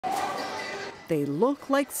They look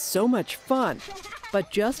like so much fun. But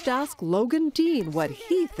just ask Logan Dean what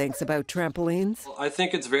he thinks about trampolines. I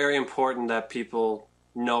think it's very important that people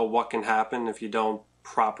know what can happen if you don't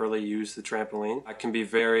properly use the trampoline. It can be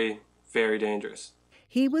very, very dangerous.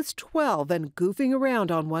 He was 12 and goofing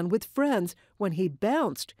around on one with friends when he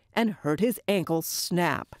bounced and hurt his ankle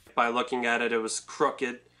snap. By looking at it, it was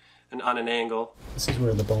crooked and on an angle. This is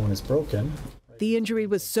where the bone is broken. The injury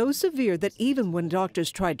was so severe that even when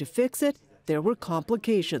doctors tried to fix it, there were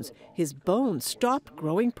complications. His bone stopped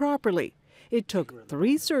growing properly. It took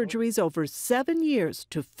 3 surgeries over 7 years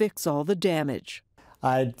to fix all the damage.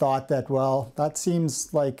 I thought that, well, that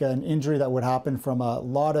seems like an injury that would happen from a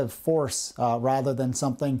lot of force rather than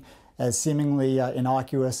something as seemingly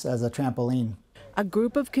innocuous as a trampoline. A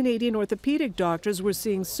group of Canadian orthopedic doctors were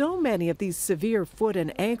seeing so many of these severe foot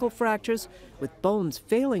and ankle fractures with bones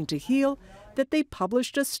failing to heal that they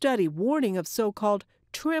published a study warning of so-called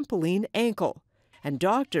trampoline ankle. And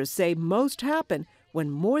doctors say most happen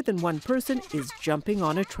when more than one person is jumping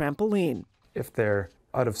on a trampoline. If they're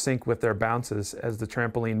out of sync with their bounces as the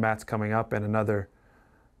trampoline mat's coming up and another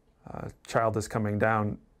child is coming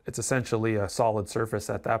down, it's essentially a solid surface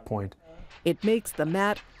at that point. It makes the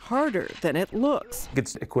mat harder than it looks.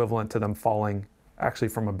 It's equivalent to them falling actually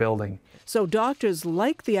from a building. So doctors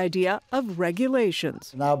like the idea of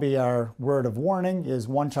regulations. That'll be our word of warning, is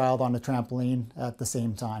one child on a trampoline at the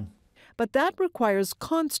same time. But that requires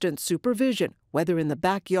constant supervision, whether in the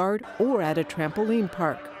backyard or at a trampoline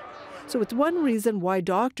park. So it's one reason why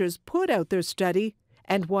doctors put out their study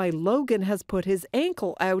and why Logan has put his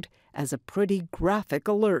ankle out as a pretty graphic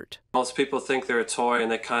alert. Most people think they're a toy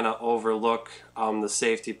and they kind of overlook the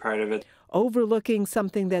safety part of it. Overlooking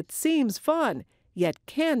something that seems fun, yet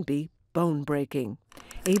can be bone-breaking.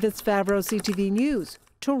 Avis Favaro, CTV News,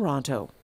 Toronto.